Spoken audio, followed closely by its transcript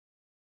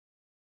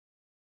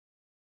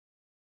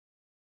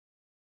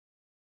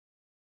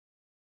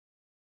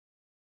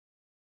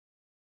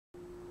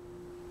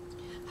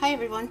Hi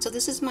everyone, so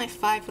this is my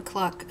 5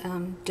 o'clock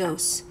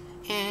dose,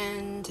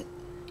 and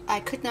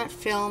I could not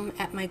film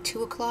at my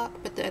 2 o'clock,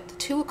 but at the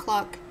 2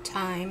 o'clock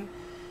time,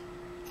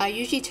 I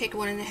usually take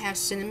 1.5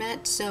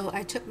 Cinemet, so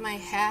I took my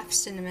half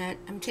Cinemet.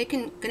 I'm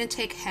going to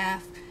take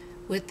half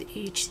with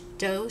each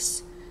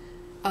dose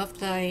of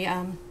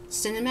the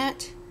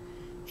Cinemet,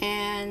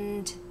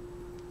 and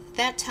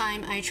that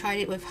time I tried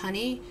it with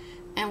honey,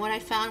 and what I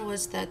found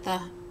was that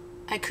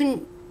I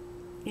couldn't,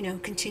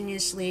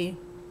 continuously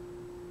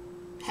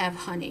have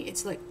honey.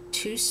 It's like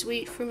too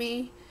sweet for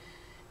me,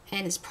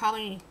 and it's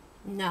probably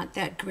not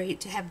that great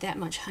to have that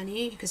much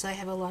honey because I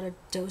have a lot of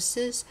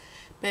doses.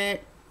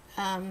 But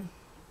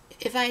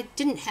if I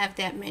didn't have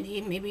that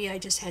many, maybe I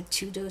just had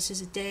 2 doses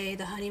a day,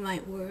 the honey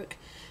might work.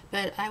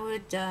 But I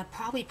would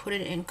probably put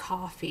it in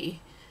coffee.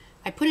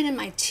 I put it in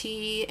my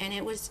tea, and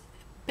it was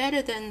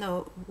better than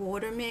the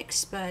water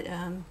mix, but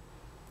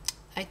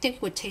I think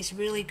it would taste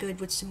really good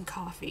with some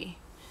coffee.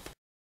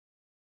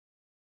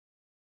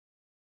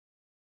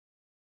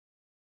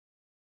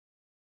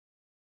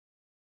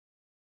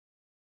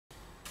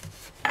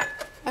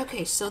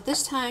 Okay, so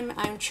this time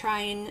I'm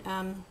trying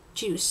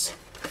juice.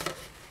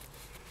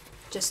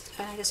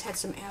 I just had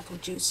some apple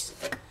juice.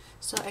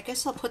 So I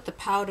guess I'll put the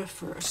powder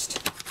first.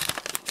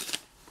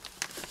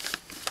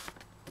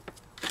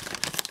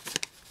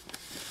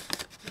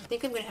 I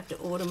think I'm going to have to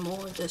order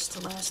more of this to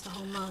last the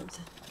whole month.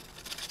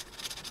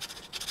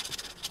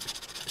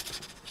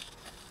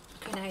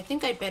 Okay, now I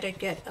think I better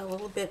get a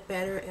little bit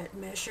better at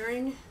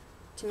measuring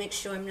to make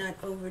sure I'm not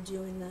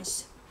overdoing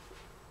this.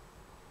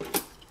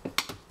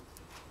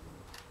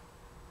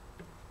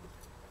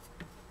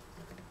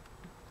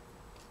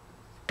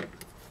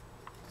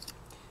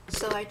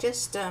 So I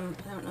just, I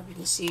don't know if you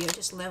can see, I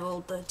just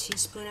leveled the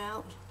teaspoon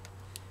out.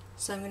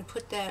 So I'm going to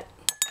put that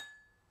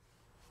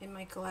in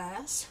my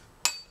glass.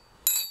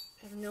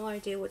 I have no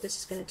idea what this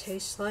is going to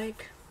taste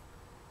like.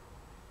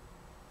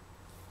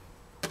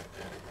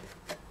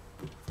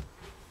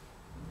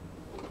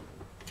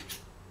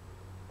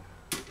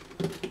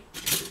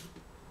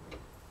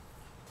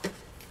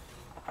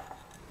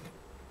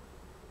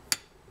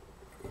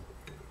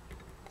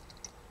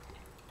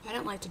 I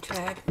don't like to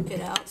drag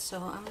it out,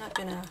 so I'm not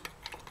going to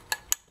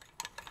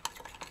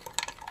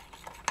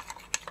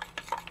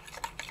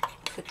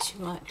put too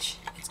much.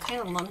 It's kind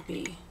of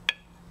lumpy.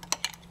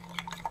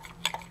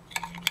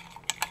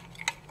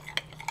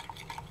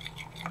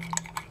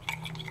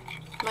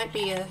 Might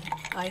be an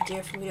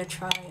idea for me to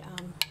try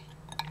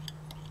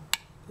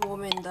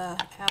warming the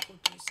apple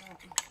juice up.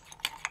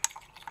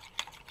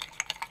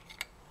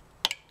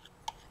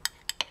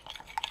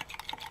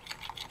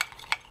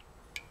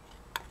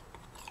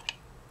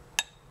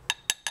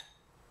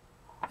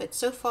 But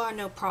so far,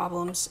 no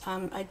problems.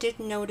 I did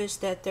notice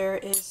that there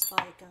is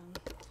like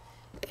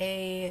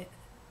a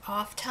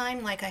off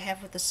time like I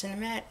have with the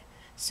Cinemet.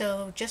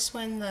 So just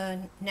when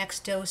the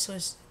next dose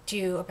was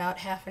due, about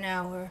half an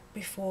hour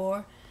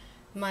before,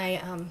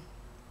 my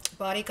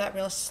body got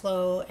real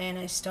slow and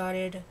I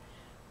started,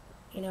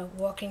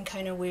 walking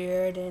kind of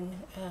weird,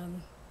 and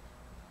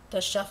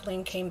the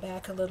shuffling came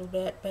back a little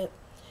bit, but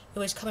it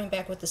was coming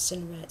back with the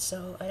Cinemet,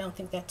 so I don't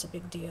think that's a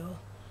big deal.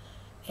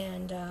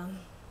 And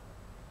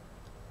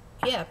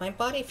yeah, my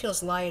body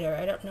feels lighter.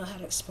 I don't know how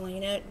to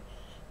explain it,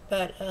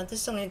 but this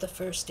is only the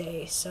first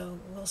day, so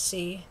we'll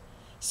see.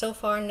 So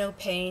far, no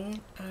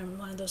pain. I'm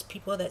one of those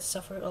people that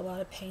suffer a lot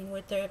of pain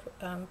with their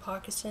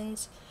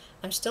Parkinson's.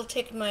 I'm still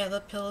taking my other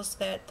pills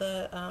that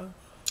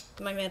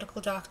my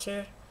medical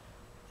doctor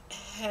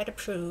had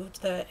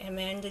approved, the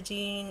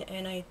amantadine,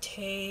 and I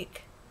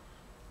take,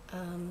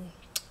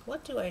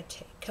 what do I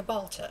take?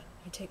 Cymbalta.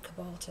 I take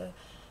Cymbalta.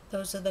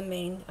 Those are the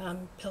main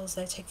pills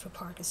that I take for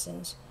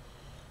Parkinson's.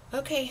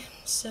 Okay,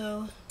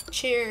 so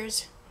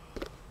cheers.